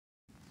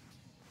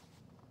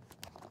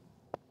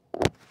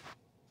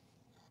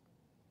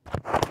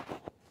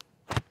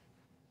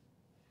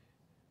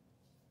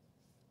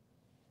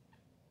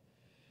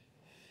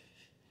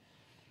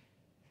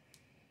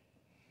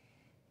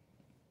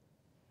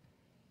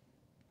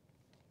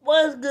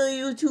What's good,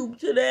 YouTube?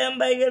 Today I'm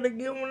back at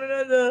again with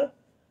another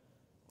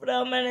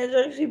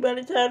vlogmass. Actually, by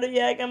the title,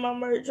 yeah, I got my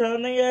merch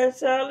on. I got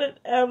Solid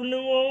Avenue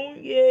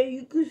on. Yeah,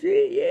 you can see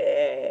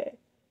it.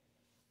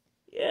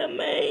 Yeah,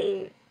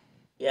 man.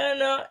 Y'all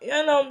know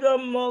I'm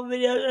dropping more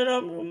videos, and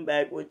I'm coming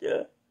back with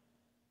the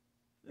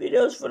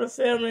videos for the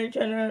family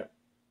channel.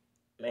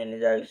 Man,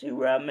 it's actually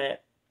where I'm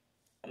at.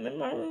 I'm in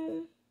my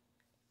room.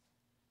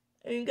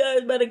 And you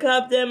guys better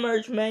cop that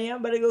merch, man. Y'all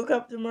better go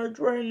cop the merch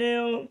right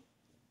now.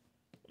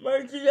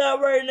 Merch is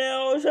out right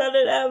now,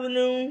 Solid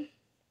Avenue.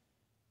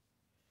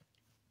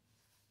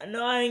 I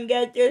know I ain't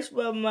got this,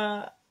 but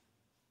my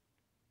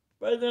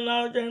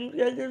brother-in-law James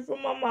got this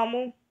from my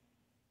mama.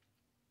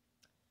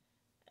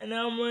 And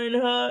I'm wearing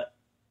her.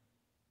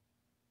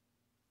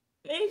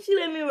 Man, she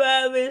let me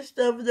ride this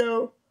stuff,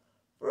 though.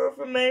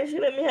 For man, she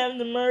let me have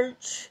the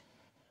merch.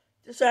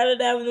 The Solid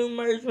Avenue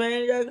merch,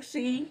 man. Y'all can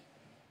see.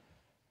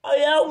 Oh,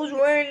 yeah, I was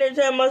wearing this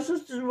at my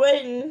sister's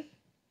wedding.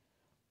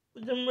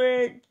 With them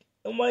red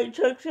and white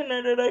chucks in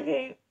there that I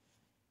can't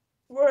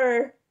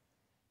wear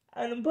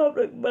out in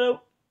public.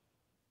 But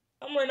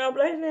I'm wearing all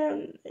black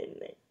now.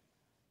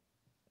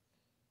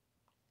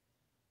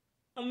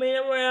 I'm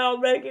wearing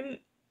all black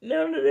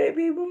now today,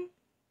 people.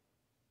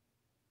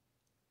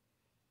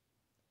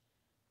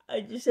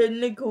 I just said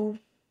nickel.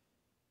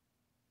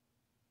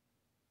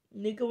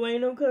 Nickel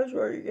ain't no cuss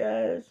word, you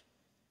guys.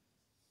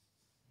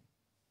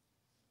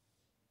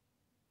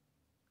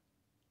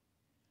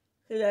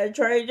 Cause I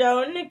trade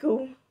y'all a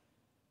nickel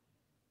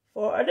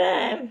for a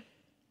dime.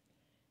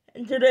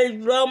 And today's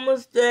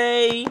vlogmass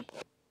day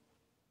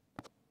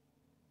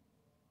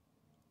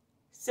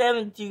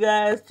 7th, you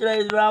guys.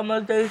 Today's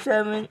vlogmass day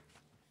 7th.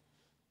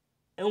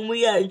 And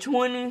we got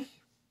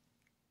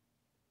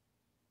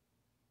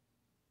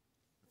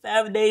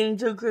 25 days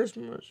until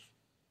Christmas.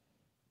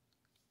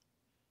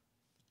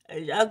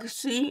 As y'all can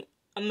see,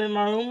 I'm in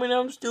my room and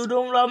I'm still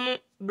doing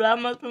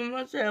vlogmass for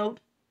myself.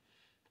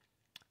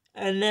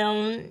 And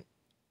now,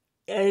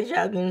 as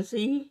y'all can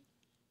see,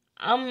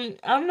 I'm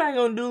not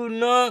gonna do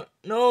no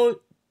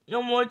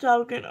more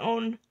talking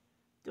on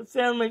the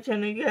family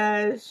channel,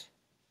 guys.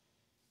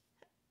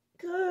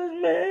 Cause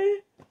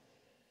man,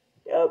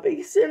 y'all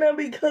be saying I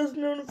be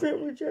cussing on the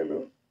family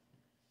channel.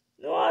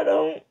 No, I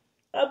don't.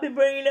 I'll be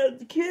bringing out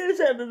the kids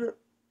out of the.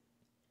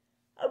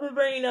 I'll be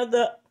bringing out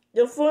the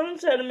fun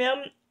side of me.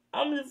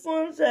 I'm the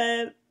fun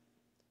side.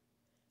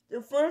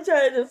 The fun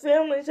side is the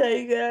family side,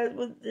 you guys.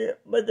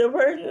 But the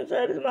personal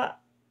side is my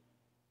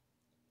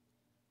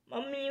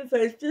mean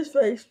face. This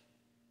face.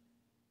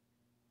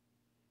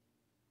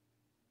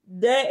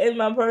 That is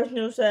my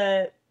personal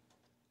side.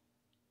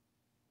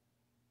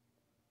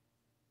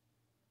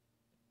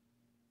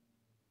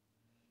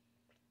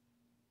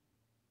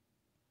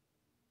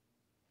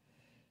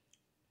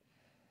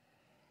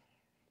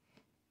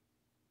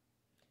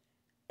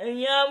 And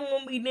y'all, I'm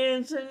gonna be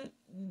dancing,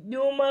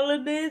 doing my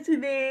little dancey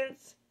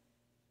dance,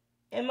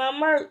 and my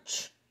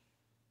merch.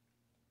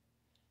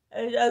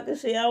 As y'all can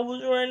see, I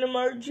was wearing the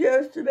merch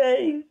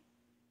yesterday,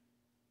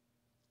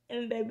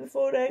 and the day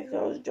before that, because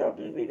I was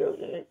dropping videos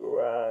in the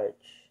garage.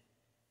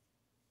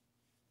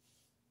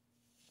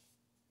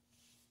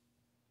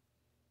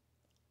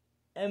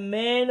 And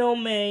man, oh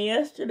man,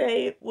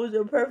 yesterday was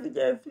a perfect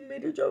day for me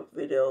to drop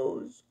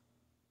videos.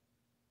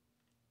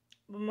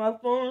 But my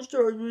phone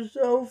storage was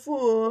so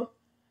full,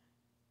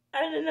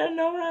 I did not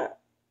know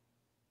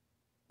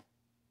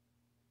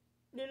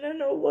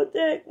what the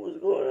heck was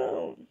going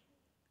on.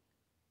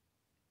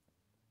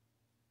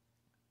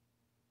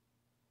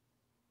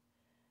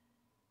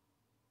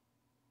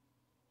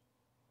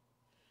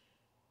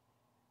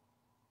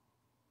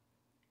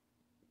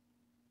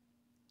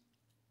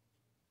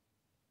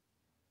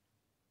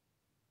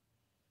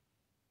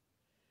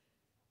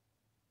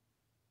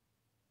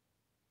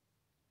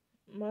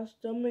 My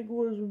stomach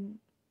was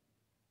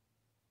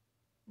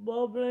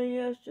bubbling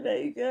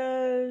yesterday, you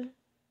guys.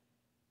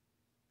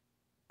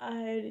 I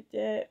hated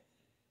that.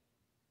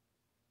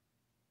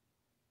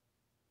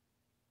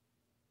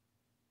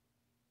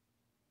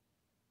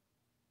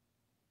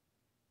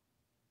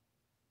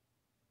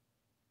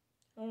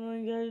 Hold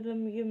on, guys, let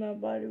me get my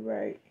body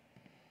right.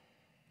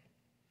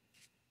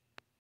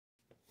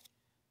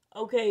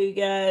 Okay, you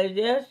guys,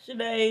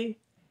 yesterday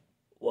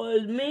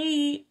was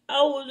me.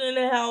 I was in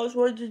the house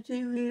watching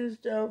TV and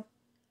stuff.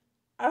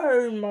 I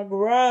heard my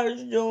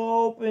garage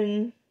door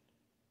open,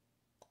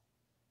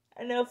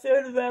 and I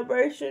felt the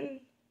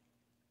vibration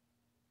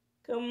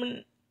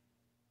coming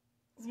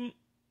from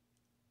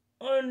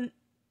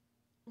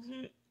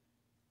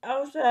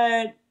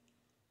outside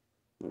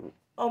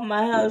of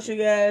my house, you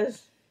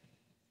guys.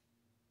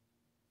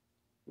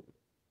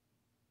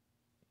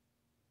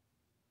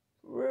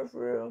 For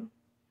real.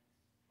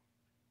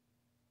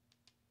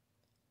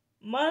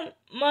 My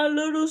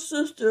little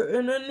sister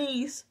and her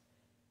niece.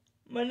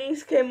 My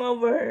niece came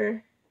over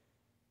here.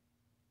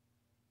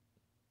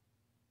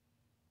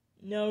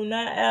 No,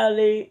 not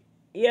Allie.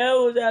 Yeah, it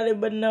was Allie,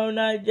 but no,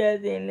 not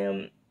Jazzy and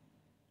them.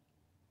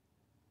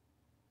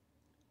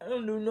 I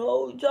don't do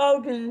no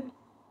talking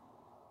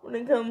when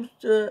it comes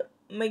to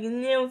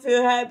making them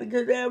feel happy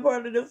because they're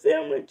part of the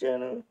family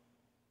channel.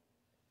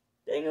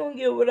 They gonna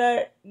get what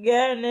I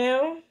got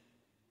now.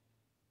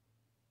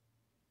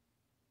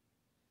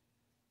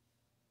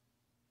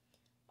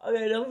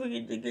 Okay, don't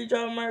forget to get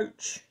y'all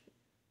merch.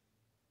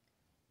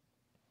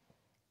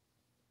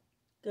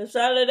 Cause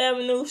Solid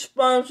Avenue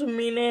sponsor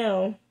me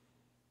now.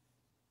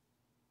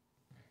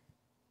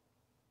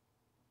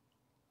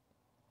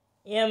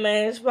 Yeah,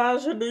 man,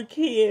 sponsor the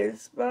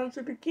kids.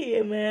 Sponsor the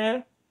kid,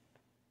 man.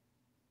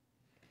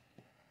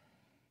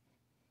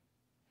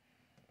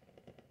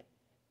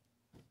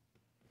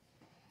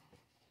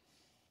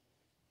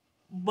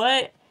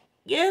 But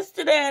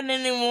yesterday I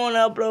didn't even want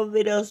to upload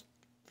videos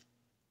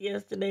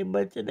yesterday,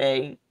 but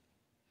today,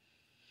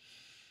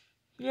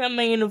 yeah, I'm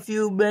making a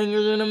few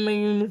bangers and I'm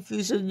making a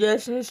few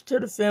suggestions to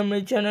the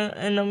family channel,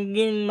 and I'm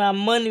getting my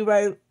money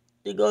right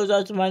that goes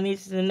out to my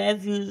nieces and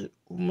nephews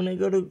when they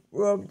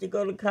grow up to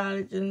go to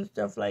college and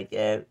stuff like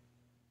that.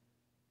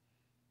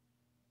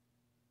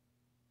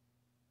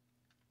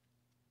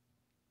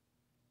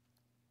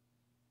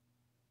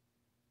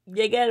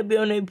 They gotta be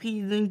on their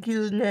P's and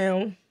Q's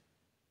now.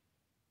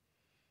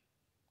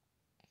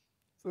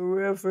 For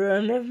real, for real.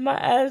 And if my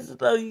eyes is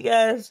low, you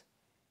guys,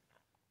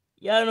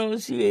 y'all don't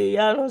see it.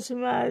 Y'all don't see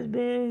my eyes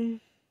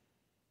being.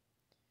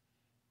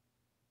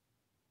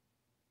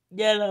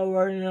 Y'all are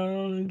working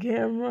on the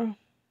camera.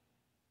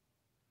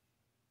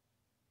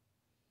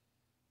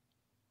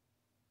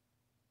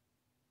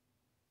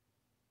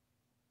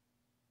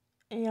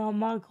 And y'all,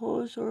 my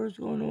cold sore is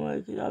going away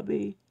because I'll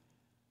be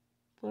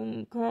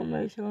putting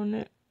Carmex on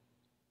it.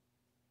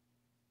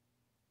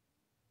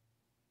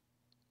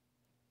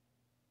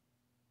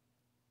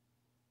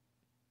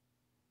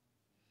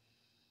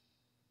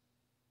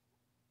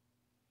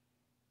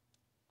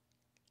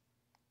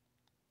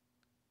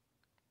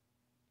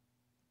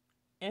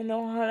 And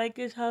know how like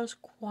this house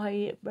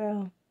quiet,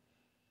 bro.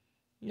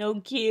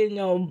 No kids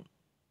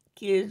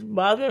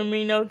bothering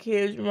me, no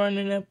kids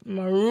running up in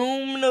my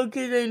room, no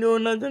kids ain't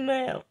doing nothing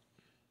now.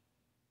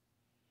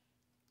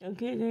 No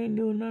kids ain't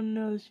doing nothing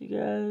else, you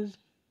guys.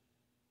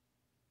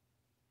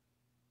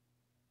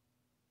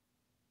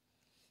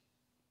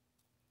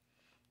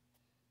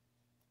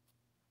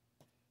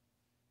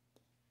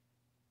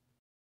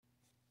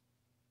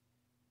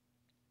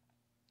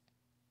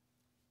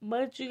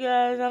 But you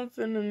guys, I'm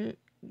feeling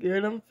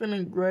good, I'm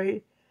feeling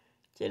great.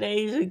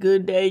 Today's a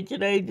good day.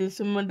 Today,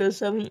 December the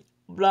 7th,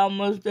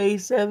 Vlogmass Day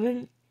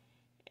 7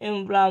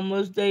 and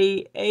Vlogmass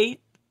Day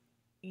 8.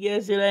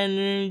 Yesterday, I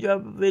didn't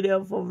drop a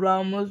video for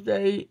Vlogmass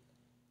Day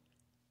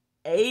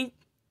 8.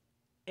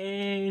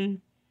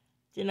 And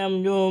then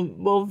I'm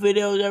doing both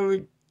videos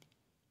every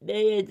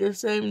day at the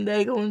same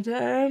day on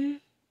time.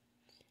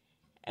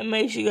 And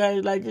make sure you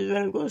guys like this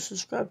video. Go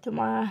subscribe to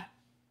my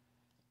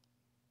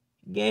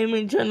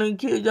gaming channel,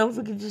 kids. Don't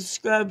forget to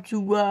subscribe to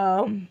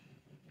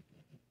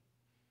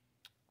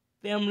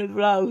family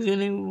vlogs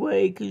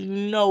anyway, because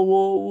you know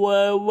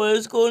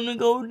what's going to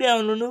go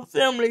down on the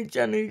family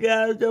channel, you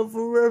guys. So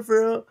for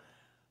real,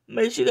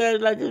 make sure you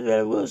guys like this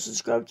video. Go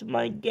subscribe to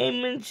my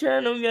gaming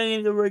channel, Young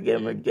and the Red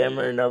Gamer.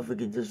 And don't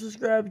forget to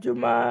subscribe to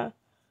my.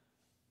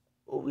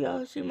 Oh,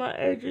 y'all see my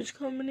edges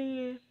coming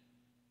in.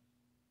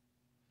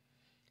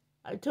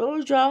 I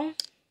told y'all.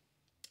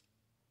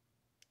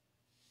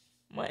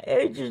 My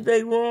edges,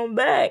 they growing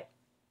back.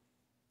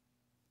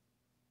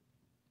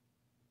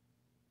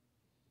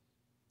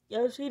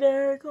 Y'all see that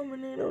hair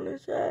coming in on the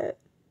side?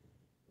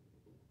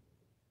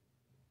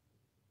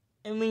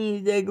 It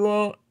means they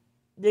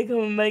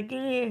coming back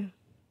in.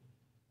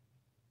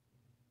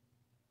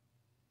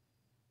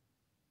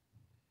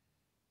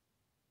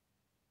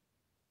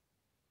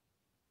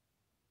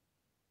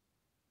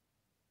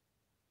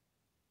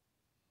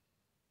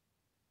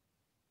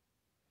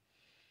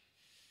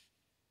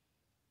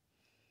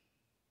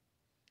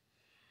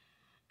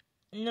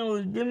 And I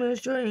was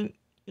demonstrating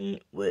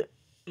with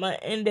my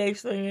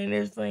index finger and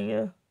this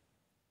finger.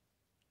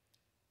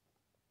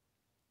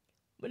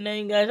 But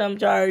then, guys, I'm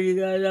tired, you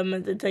guys. I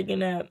meant to take a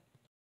nap.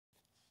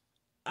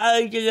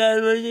 I like you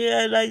guys. Make sure you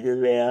guys like this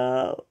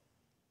video.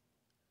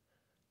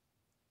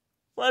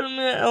 Follow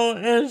me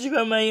on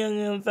Instagram at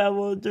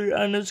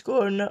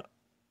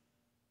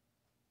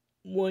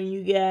YoungM503_1,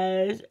 you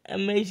guys.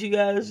 And make sure you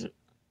guys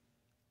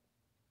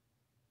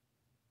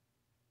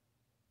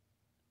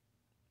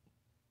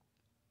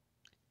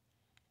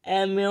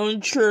add me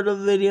on Turtle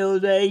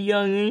videos at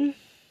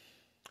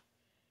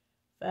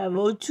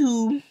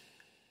YoungM502.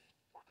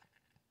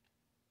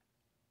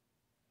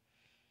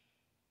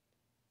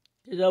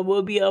 Because I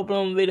will be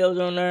uploading videos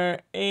on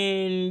there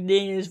and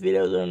dance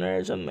videos on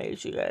there. So make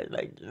sure you guys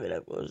like this video.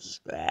 Go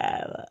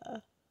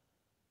subscribe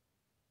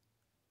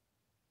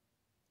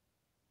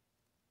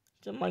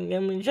to my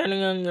gaming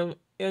channel,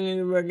 Young and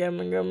the Red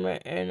Gamer.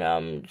 And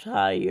I'm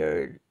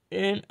tired.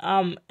 And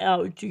I'm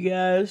out, you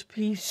guys.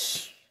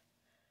 Peace.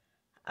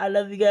 I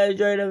love you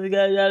guys. I love you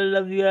guys. I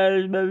love you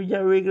guys. Baby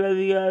Tariq, love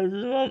you guys.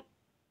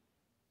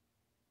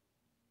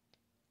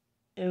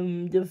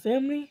 And the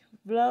family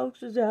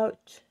vlogs is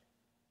out.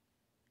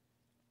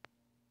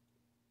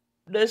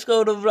 let's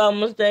go to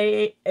Vlogmas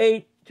Day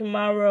 8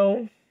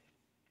 tomorrow.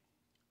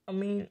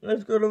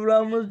 Let's go to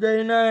Vlogmas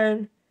Day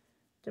 9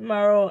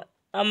 tomorrow.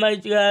 I'll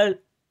let you guys.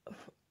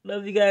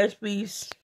 Love you guys. Peace.